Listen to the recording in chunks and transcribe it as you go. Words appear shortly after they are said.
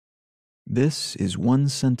This is One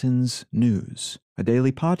Sentence News, a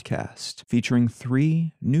daily podcast featuring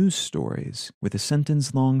 3 news stories with a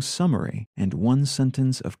sentence-long summary and 1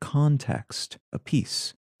 sentence of context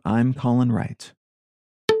apiece. I'm Colin Wright.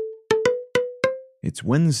 It's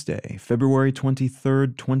Wednesday, February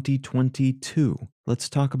 23rd, 2022. Let's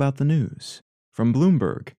talk about the news. From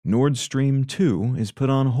Bloomberg, Nord Stream 2 is put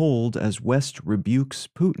on hold as West rebukes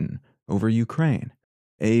Putin over Ukraine.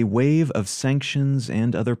 A wave of sanctions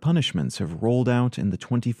and other punishments have rolled out in the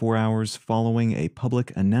 24 hours following a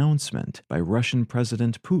public announcement by Russian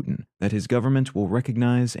President Putin that his government will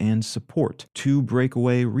recognize and support 2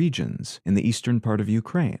 breakaway regions in the eastern part of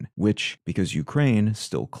Ukraine, which, because Ukraine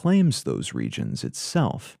still claims those regions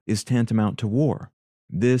itself, is tantamount to war.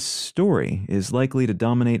 This story is likely to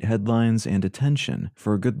dominate headlines and attention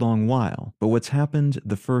for a good long while, but what's happened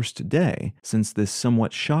the first day since this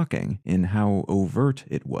somewhat shocking, in how overt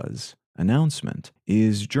it was, announcement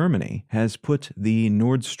is Germany has put the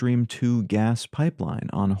Nord Stream 2 gas pipeline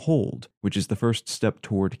on hold, which is the first step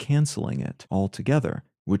toward canceling it altogether,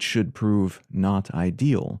 which should prove not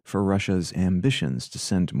ideal for Russia's ambitions to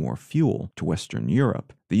send more fuel to Western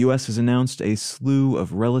Europe. The U.S. has announced a slew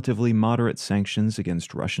of relatively moderate sanctions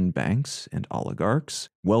against Russian banks and oligarchs,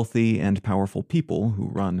 wealthy and powerful people who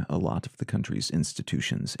run a lot of the country's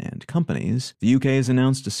institutions and companies. The UK has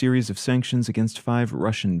announced a series of sanctions against 5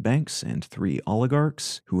 Russian banks and 3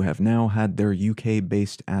 oligarchs who have now had their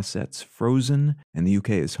UK-based assets frozen, and the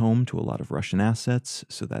UK is home to a lot of Russian assets,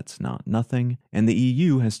 so that's not nothing. And the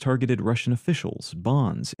EU has targeted Russian officials,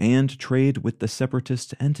 bonds, and trade with the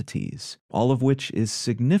separatist entities, all of which is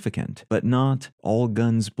significant, but not all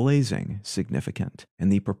guns blazing significant.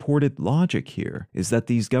 And the purported logic here is that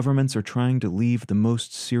these governments are trying to leave the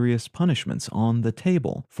most serious punishments on the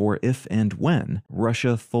table for if and when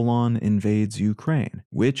Russia full-on invades Ukraine,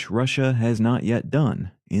 which Russia has not yet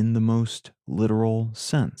done in the most literal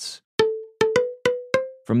sense.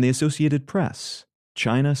 From the Associated Press,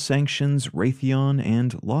 China sanctions Raytheon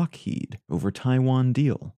and Lockheed over Taiwan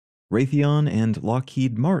deal. Raytheon and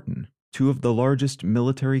Lockheed Martin, 2 of the largest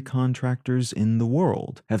military contractors in the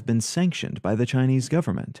world, have been sanctioned by the Chinese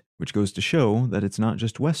government, which goes to show that it's not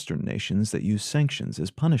just Western nations that use sanctions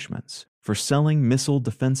as punishments, for selling missile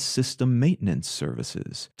defense system maintenance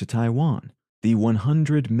services to Taiwan. The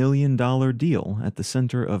 $100 million deal at the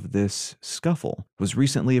center of this scuffle was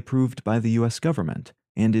recently approved by the U.S. government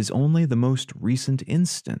and is only the most recent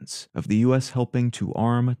instance of the U.S. helping to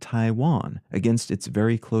arm Taiwan against its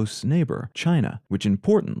very close neighbor, China, which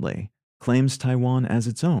importantly claims Taiwan as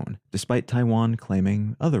its own, despite Taiwan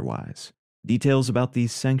claiming otherwise. Details about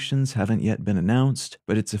these sanctions haven't yet been announced,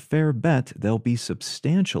 but it's a fair bet they'll be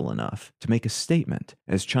substantial enough to make a statement,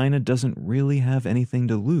 as China doesn't really have anything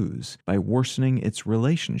to lose by worsening its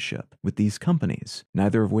relationship with these companies,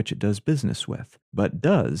 neither of which it does business with, but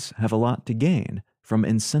does have a lot to gain from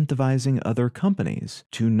incentivizing other companies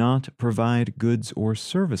to not provide goods or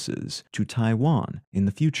services to Taiwan in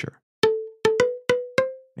the future.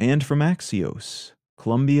 And from Axios,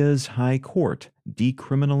 Colombia's High Court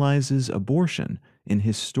decriminalizes abortion in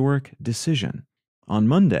historic decision. On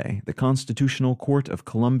Monday, the Constitutional Court of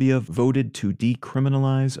Colombia voted to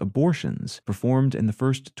decriminalize abortions performed in the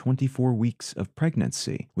first 24 weeks of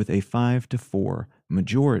pregnancy with a 5-4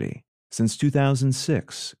 majority. Since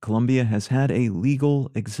 2006, Colombia has had a legal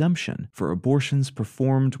exemption for abortions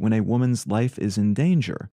performed when a woman's life is in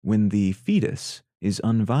danger, when the fetus is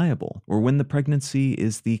unviable, or when the pregnancy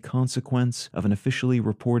is the consequence of an officially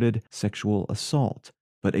reported sexual assault.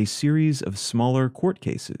 But a series of smaller court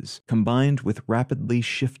cases, combined with rapidly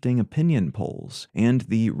shifting opinion polls and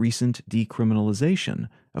the recent decriminalization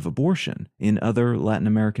of abortion in other Latin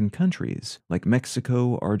American countries like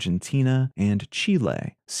Mexico, Argentina, and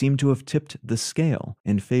Chile, seem to have tipped the scale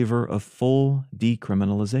in favor of full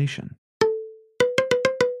decriminalization.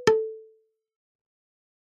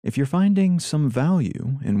 If you're finding some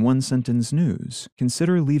value in One Sentence News,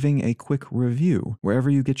 consider leaving a quick review wherever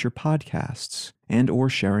you get your podcasts and/or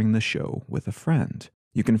sharing the show with a friend.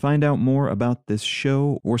 You can find out more about this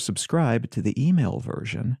show or subscribe to the email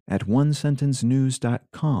version at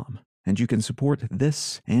onesentencenews.com, and you can support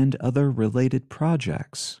this and other related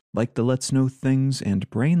projects like the Let's Know Things and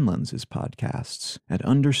Brain Lenses podcasts at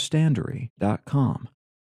understandery.com.